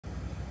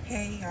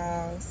Hey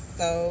y'all,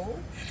 so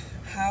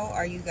how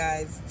are you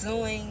guys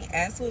doing?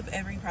 As with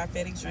every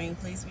prophetic dream,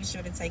 please be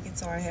sure to take it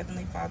to our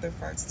Heavenly Father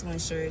first to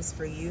ensure it's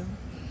for you.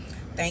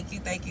 Thank you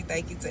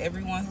to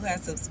everyone who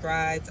has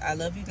subscribed. I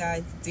love you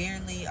guys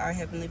dearly. Our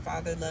Heavenly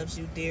Father loves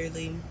you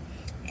dearly.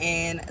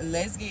 And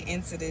let's get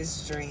into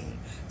this dream.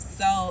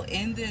 So,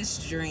 in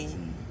this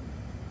dream,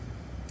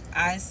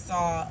 I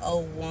saw a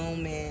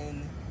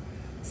woman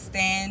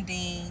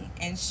standing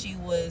and she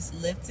was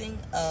lifting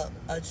up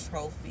a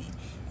trophy,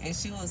 and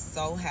she was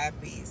so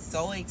happy,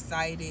 so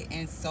excited,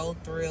 and so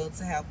thrilled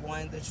to have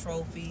won the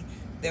trophy.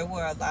 There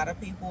were a lot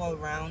of people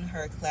around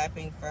her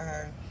clapping for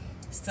her.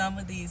 Some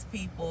of these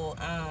people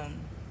had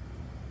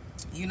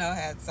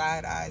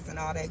side eyes and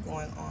all that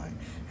going on.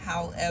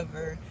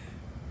 However,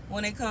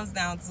 when it comes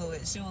down to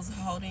it, she was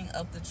holding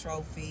up the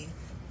trophy,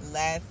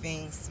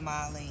 laughing,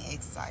 smiling,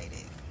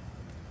 excited.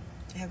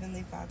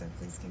 Heavenly Father,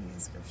 please give me a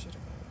scripture to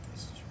go with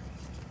this dream.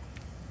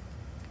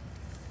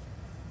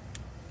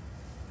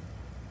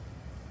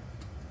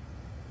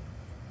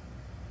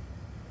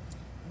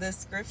 The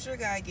scripture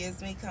God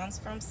gives me comes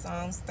from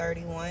Psalms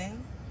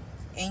 31.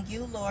 In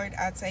you, Lord,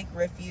 I take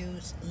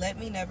refuge. Let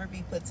me never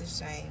be put to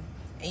shame.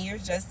 In your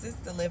justice,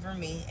 deliver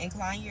me.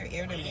 Incline your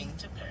ear to me.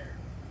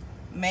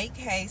 Make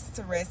haste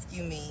to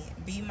rescue me.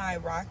 Be my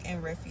rock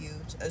and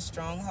refuge, a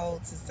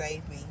stronghold to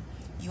save me.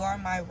 You are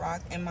my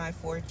rock and my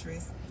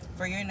fortress.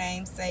 For your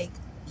name's sake,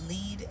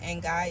 lead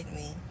and guide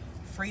me.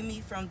 Free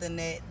me from the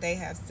net they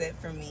have set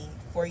for me,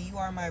 for you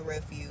are my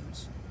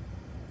refuge.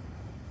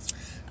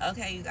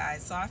 Okay, you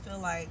guys, so I feel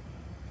like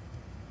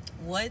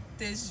what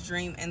this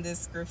dream and this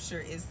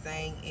scripture is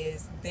saying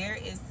is there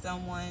is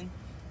someone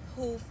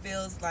who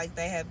feels like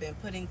they have been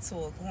put into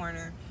a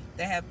corner,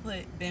 they have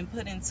been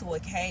put into a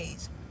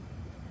cage,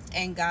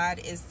 and God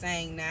is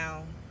saying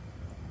now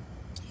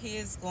He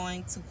is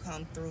going to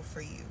come through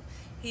for you.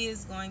 He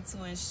is going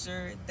to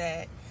ensure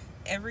that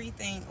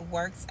everything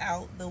works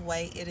out the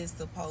way it is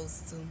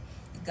supposed to.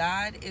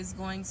 God is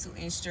going to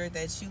ensure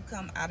that you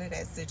come out of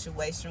that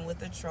situation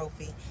with a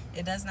trophy.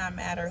 It does not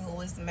matter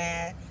who is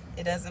mad.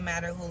 It doesn't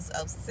matter who's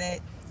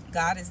upset.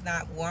 God is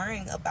not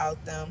worrying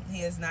about them.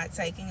 He is not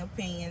taking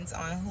opinions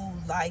on who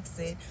likes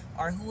it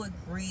or who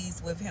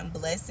agrees with Him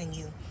blessing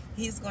you.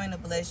 He's going to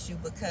bless you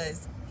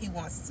because He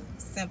wants to.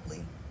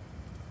 Simply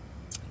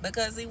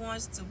because He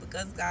wants to,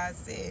 because God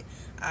said,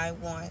 I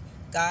want.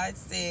 God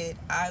said,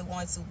 I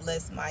want to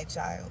bless my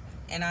child,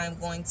 and I'm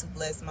going to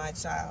bless my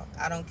child.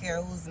 I don't care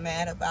who's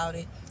mad about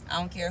it. I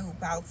don't care who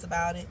pouts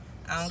about it.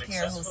 I don't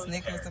care who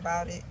snickers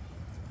about it.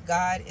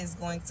 God is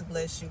going to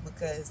bless you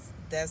because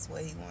that's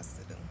what He wants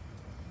to do.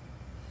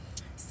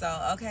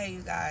 So, okay,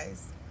 you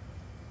guys,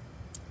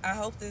 I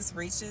hope this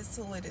reaches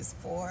who it is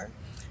for.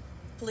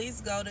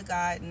 Please go to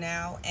God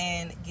now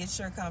and get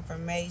your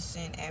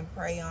confirmation and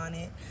pray on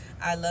it.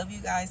 I love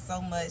you guys so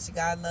much.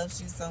 God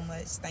loves you so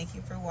much. Thank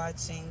you for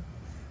watching.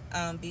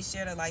 Be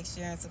sure to like,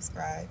 share, and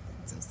subscribe.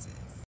 Deuces.